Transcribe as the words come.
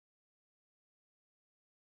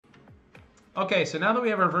Okay, so now that we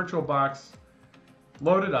have our VirtualBox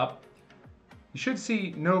loaded up, you should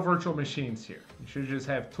see no virtual machines here. You should just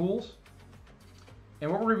have tools.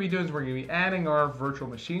 And what we're going to be doing is we're going to be adding our virtual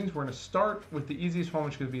machines. We're going to start with the easiest one,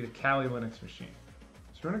 which is going to be the Kali Linux machine.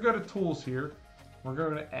 So we're going to go to Tools here. We're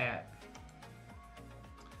going to Add.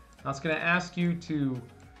 Now it's going to ask you to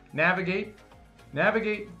navigate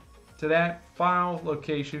to that file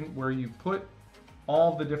location where you put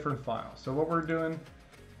all the different files. So what we're doing,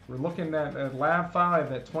 we're looking at a lab file. I have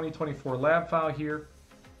that 2024 lab file here.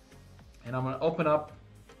 And I'm going to open up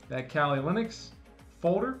that Kali Linux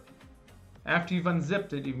folder. After you've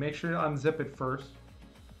unzipped it, you make sure to unzip it first.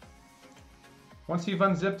 Once you've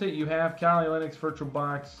unzipped it, you have Kali Linux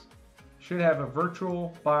VirtualBox. Should have a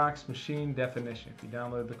VirtualBox machine definition if you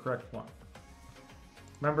download the correct one.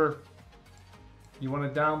 Remember, you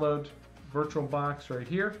want to download VirtualBox right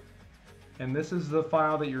here. And this is the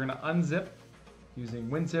file that you're going to unzip using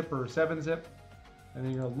WinZip or 7-zip. And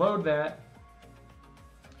then you're going to load that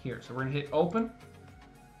here. So we're going to hit Open.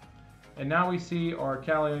 And now we see our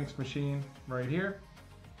Kali Linux machine right here,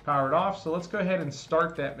 powered off. So let's go ahead and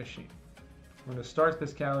start that machine. We're going to start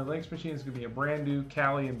this Kali Linux machine. It's going to be a brand new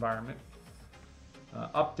Kali environment,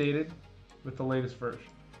 updated with the latest version.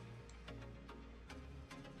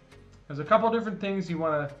 There's a couple different things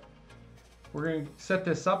we're going to set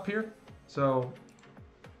this up here. So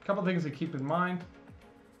a couple things to keep in mind.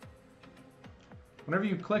 Whenever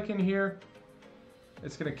you click in here,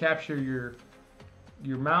 it's going to capture your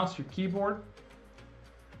mouse, your keyboard.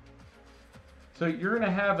 So you're going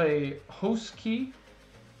to have a host key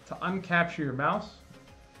to uncapture your mouse.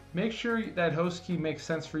 Make sure that host key makes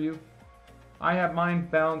sense for you. I have mine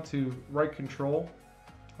bound to right control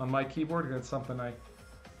on my keyboard. That's something I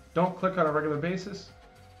don't click on a regular basis.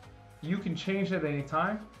 You can change that at any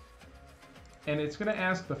time. And it's going to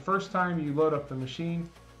ask the first time you load up the machine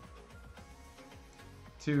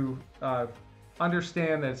to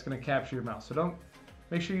understand that it's going to capture your mouse. So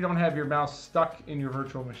make sure you don't have your mouse stuck in your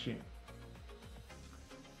virtual machine.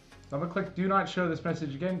 So I'm going to click Do Not Show this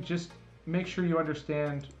message again. Just make sure you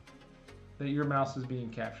understand that your mouse is being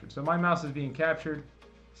captured. So my mouse is being captured.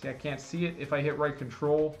 See, I can't see it. If I hit right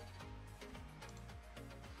control,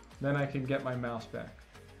 then I can get my mouse back.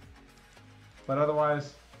 But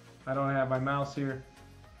otherwise, I don't have my mouse here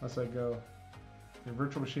unless I go. Your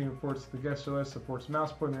virtual machine reports to the guest OS, supports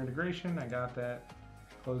mouse pointer integration. I got that.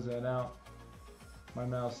 Close that out. My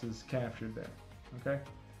mouse is captured there. Okay?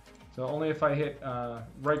 So only if I hit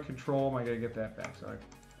right control am I going to get that back. So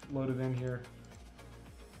I load it in here.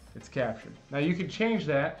 It's captured. Now you can change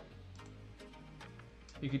that.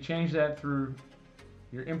 You can change that through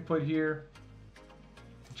your input here.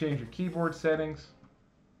 Change your keyboard settings.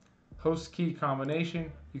 Host key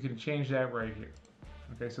combination. You can change that right here.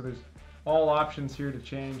 Okay, so there's all options here to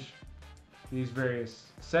change these various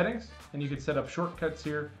settings. And you can set up shortcuts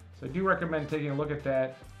here. So I do recommend taking a look at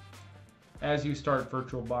that as you start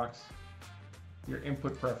VirtualBox, your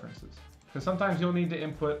input preferences. Because sometimes you'll need to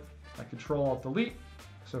input like Control-Alt-Delete.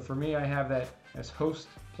 So for me, I have that as host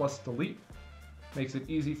plus delete. Makes it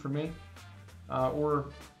easy for me. Or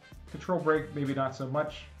Control Break, maybe not so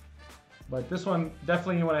much. But this one,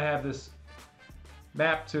 definitely you want to have this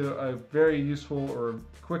mapped to a very useful or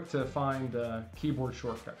quick to find keyboard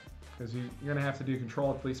shortcut. Because you're going to have to do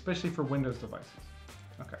Control-Alt-Delete, especially for Windows devices.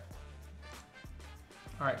 Okay.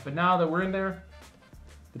 All right, but now that we're in there,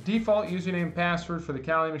 the default username and password for the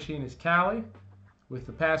Kali machine is Kali, with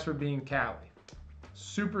the password being Kali.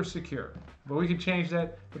 Super secure. But we can change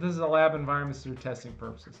that, but this is a lab environment, so for testing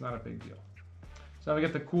purposes. It's not a big deal. So now we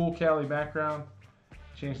get the cool Kali background.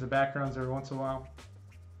 Change the backgrounds every once in a while.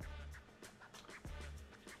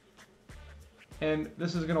 And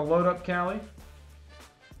this is going to load up Kali.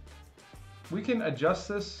 We can adjust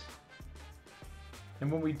this.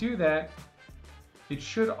 And when we do that, it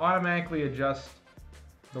should automatically adjust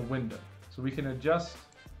the window. So we can adjust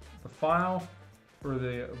the file or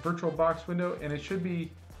the VirtualBox window, and it should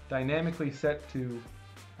be dynamically set to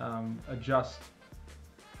adjust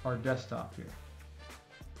our desktop here.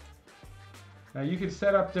 Now you can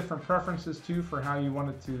set up different preferences too for how you want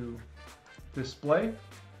it to display.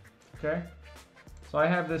 Okay, so I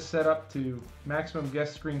have this set up to maximum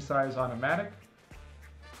guest screen size automatic,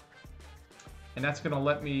 and that's going to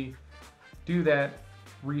let me do that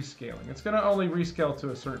rescaling. It's going to only rescale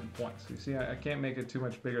to a certain point. So you see, I can't make it too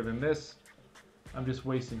much bigger than this. I'm just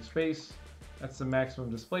wasting space. That's the maximum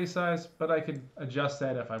display size, but I could adjust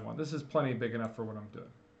that if I want. This is plenty big enough for what I'm doing.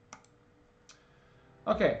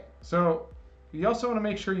 Okay, so you also want to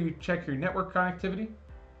make sure you check your network connectivity.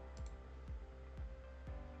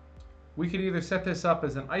 we could either set this up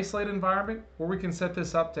as an isolated environment, or we can set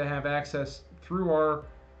this up to have access through our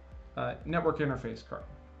network interface card.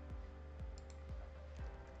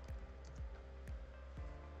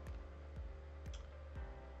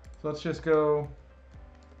 So let's just go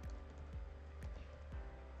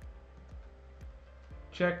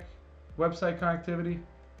check website connectivity.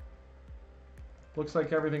 Looks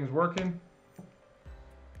like everything's working.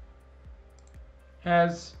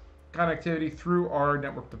 Has connectivity through our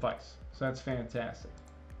network device. So that's fantastic.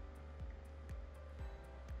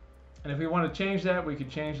 And if we want to change that, we could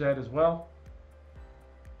change that as well.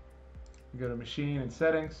 We go to machine and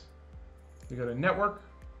settings. We go to network.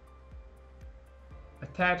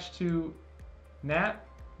 Attached to NAT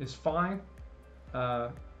is fine.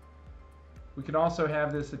 We can also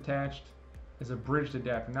have this attached as a bridged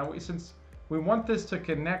adapter. Now, since we want this to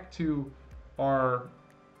connect to our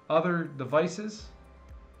other devices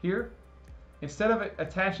here, instead of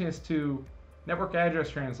attaching this to network address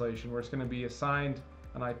translation, where it's going to be assigned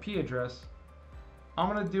an IP address,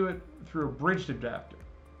 I'm going to do it through a bridged adapter,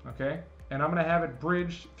 okay? And I'm going to have it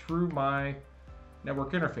bridged through my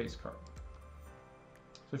network interface card.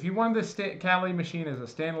 So if you want this Kali machine as a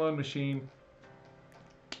standalone machine,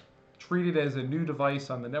 treat it as a new device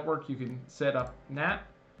on the network, you can set up NAT.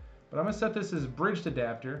 But I'm going to set this as bridged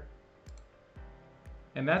adapter,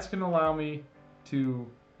 and that's going to allow me to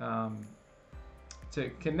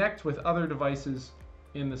connect with other devices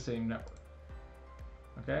in the same network.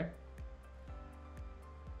 Okay?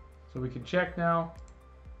 So we can check now.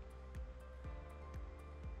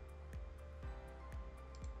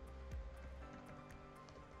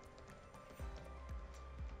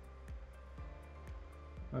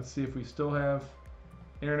 Let's see if we still have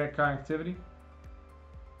internet connectivity.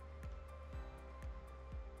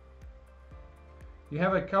 You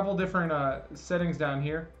have a couple different settings down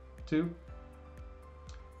here too.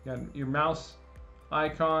 You got your mouse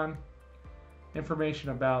icon,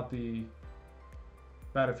 information about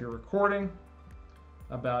if you're recording,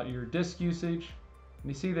 about your disk usage.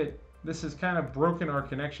 And you see that this has kind of broken our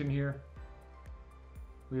connection here.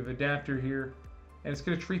 We have adapter here, and it's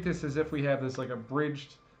going to treat this as if we have this like a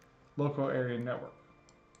bridged local area network.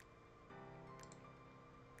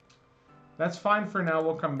 That's fine for now.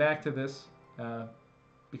 We'll come back to this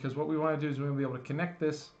because what we want to do is we want to be able to connect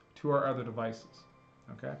this to our other devices.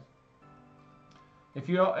 Okay. If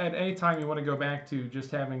you at any time you want to go back to just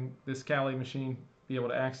having this Kali machine be able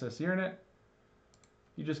to access the internet,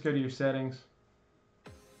 you just go to your settings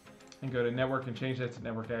and go to network and change that to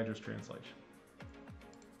network address translation.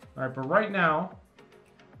 All right, but right now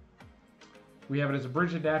we have it as a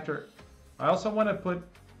bridge adapter. I also want to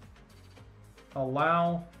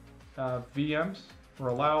allow VMs, or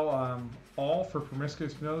allow all for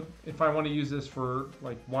promiscuous mode if I want to use this for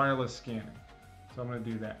like wireless scanning. So I'm going to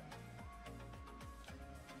do that.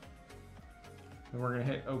 And we're going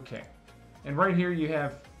to hit OK. And right here you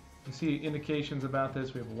see indications about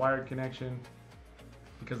this. We have a wired connection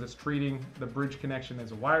because it's treating the bridge connection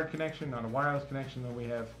as a wired connection, not a wireless connection. Then we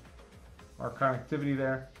have our connectivity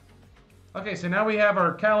there. Okay, so now we have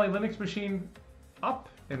our Kali Linux machine up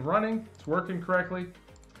and running. It's working correctly.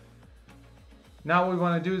 Now what we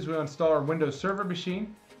want to do is we install our Windows Server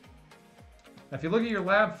machine. Now, if you look at your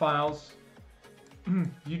lab files,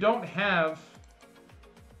 you don't have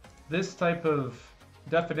this type of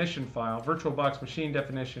definition file, VirtualBox machine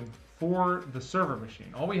definition, for the server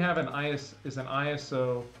machine. All we have is an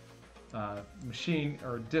ISO machine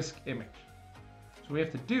or disk image. So what we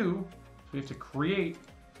have to do is we have to create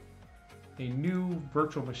a new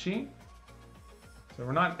virtual machine. So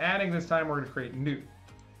we're not adding this time, we're going to create new.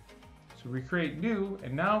 So we create new,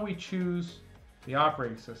 and now we choose the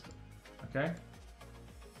operating system. Okay?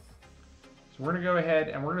 So we're going to go ahead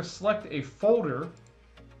and we're going to select a folder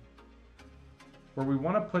where we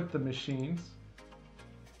want to put the machines.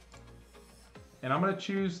 And I'm going to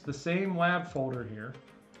choose the same lab folder here.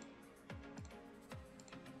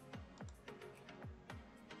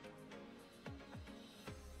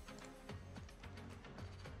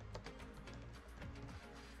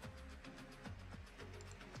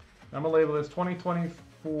 I'm going to label this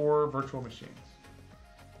 2024 virtual machines.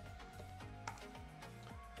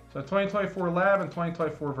 So 2024 lab and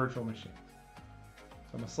 2024 virtual machines.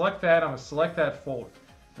 So I'm going to select that. I'm going to select that folder.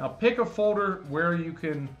 Now pick a folder where you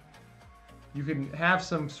can have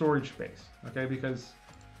some storage space, okay? Because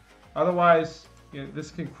otherwise, this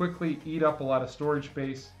can quickly eat up a lot of storage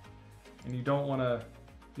space, and you don't want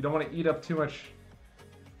to eat up too much.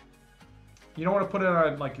 You don't want to put it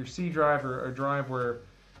on like your C drive or a drive where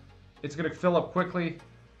it's going to fill up quickly.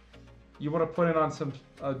 You want to put it on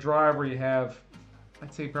a drive where you have,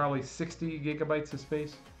 I'd say, probably 60 gigabytes of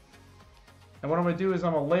space. And what I'm going to do is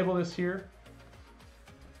I'm going to label this here.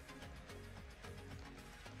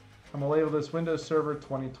 I'm going to label this Windows Server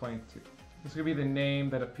 2022. This is going to be the name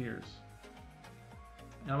that appears.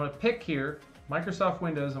 And I'm going to pick here, Microsoft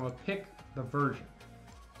Windows, I'm going to pick the version.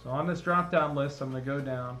 So on this drop-down list, I'm going to go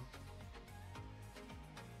down.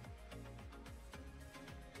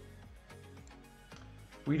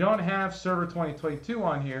 We don't have Server 2022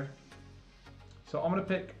 on here, so I'm going to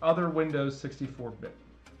pick other Windows 64-bit.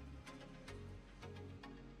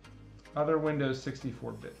 Other Windows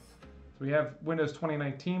 64-bit. So we have Windows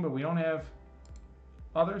 2019, but we don't have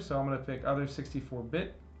other, so I'm going to pick other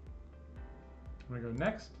 64-bit. I'm going to go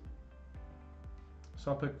next.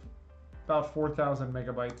 So I'll pick about 4,000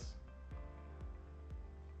 megabytes.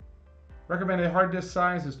 Recommended hard disk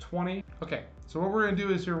size is 20. Okay, so what we're going to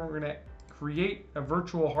do is here we're going to create a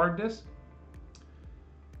virtual hard disk.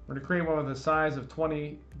 We're going to create one with a size of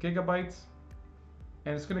 20 gigabytes,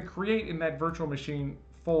 and it's going to create in that virtual machine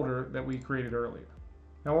folder that we created earlier.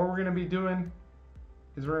 Now what we're going to be doing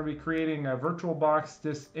is we're going to be creating a VirtualBox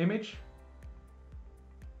disk image.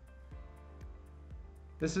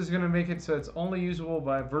 This is going to make it so it's only usable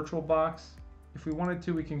by VirtualBox. If we wanted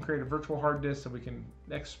to, we can create a virtual hard disk so we can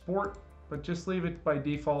export, but just leave it by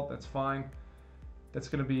default, that's fine. That's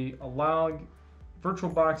going to be allowing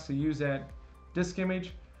VirtualBox to use that disk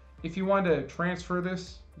image. If you want to transfer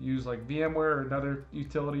this, use like VMware or another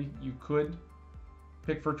utility, you could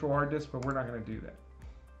pick virtual hard disk, but we're not going to do that.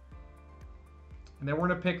 And then we're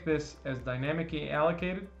going to pick this as dynamically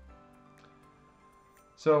allocated.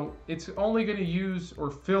 So it's only going to use or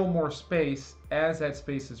fill more space as that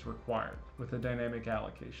space is required with a dynamic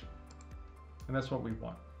allocation. And that's what we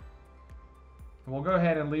want. And we'll go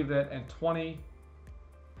ahead and leave that at 20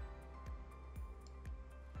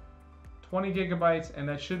 gigabytes, and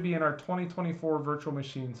that should be in our 2024 virtual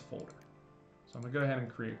machines folder. So I'm going to go ahead and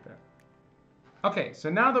create that. Okay, so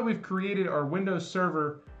now that we've created our Windows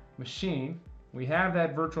Server machine, we have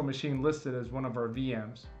that virtual machine listed as one of our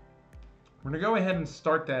VMs. We're going to go ahead and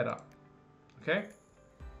start that up. Okay?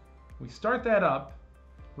 We start that up,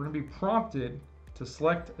 we're going to be prompted to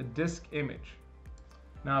select a disk image.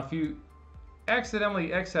 Now, if you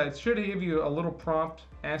accidentally X out, it should give you a little prompt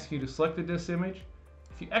asking you to select the disk image.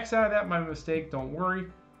 If you X out of that by mistake, don't worry.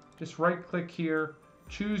 Just right click here,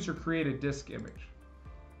 choose or create a disk image.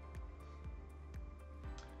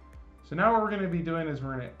 So now what we're going to be doing is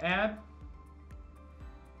we're going to add,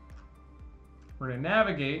 we're going to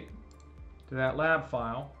navigate to that lab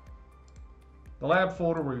file, the lab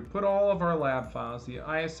folder where we put all of our lab files, the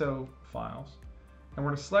ISO files, and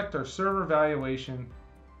we're going to select our server evaluation,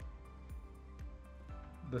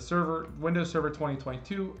 the server Windows Server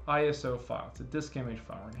 2022 ISO file. It's a disk image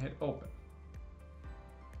file. We're going to hit open.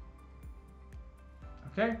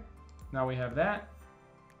 Okay, now we have that.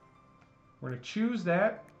 We're going to choose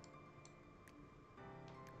that.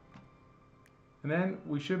 And then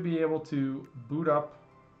we should be able to boot up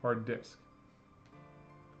our disk.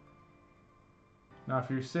 Now if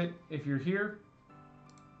you're here,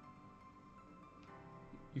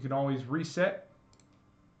 you can always reset.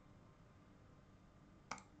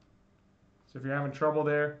 So if you're having trouble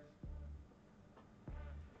there,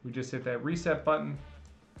 we just hit that reset button,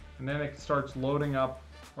 and then it starts loading up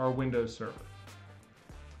our Windows Server.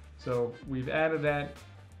 So we've added that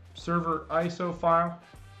server ISO file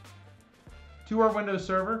to our Windows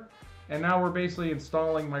Server, and now we're basically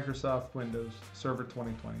installing Microsoft Windows Server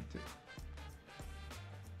 2022.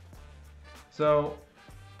 So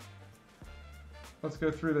let's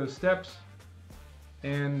go through those steps,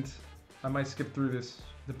 and I might skip through this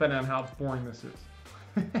depending on how boring this is.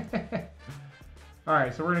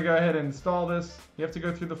 Alright, so we're going to go ahead and install this. You have to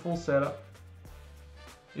go through the full setup.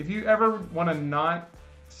 If you ever want to not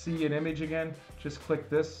see an image again, just click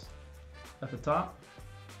this at the top.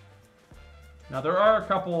 Now there are a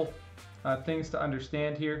couple things to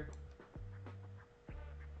understand here.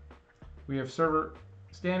 We have server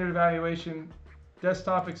standard evaluation,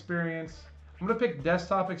 desktop experience. I'm going to pick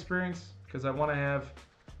desktop experience because I want to have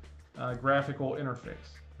a graphical interface.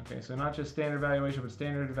 Okay, so not just standard evaluation, but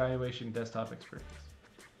standard evaluation desktop experience.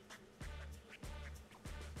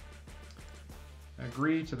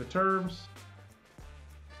 Agree to the terms.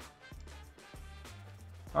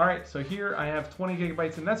 All right, so here I have 20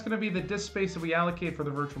 gigabytes, and that's going to be the disk space that we allocate for the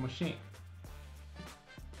virtual machine.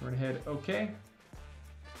 We're going to hit OK.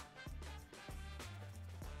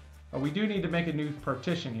 We do need to make a new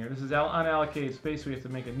partition here. This is unallocated space, so we have to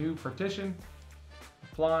make a new partition.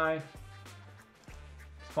 Apply.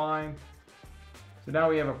 It's fine. So now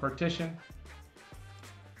we have a partition.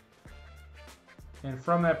 And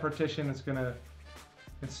from that partition, it's going to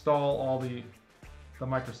install all the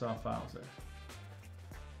Microsoft files there.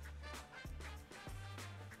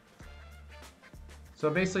 So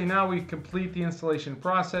basically now we complete the installation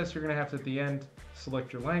process. You're going to have to at the end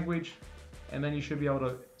select your language, and then you should be able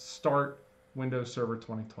to start Windows Server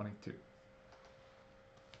 2022.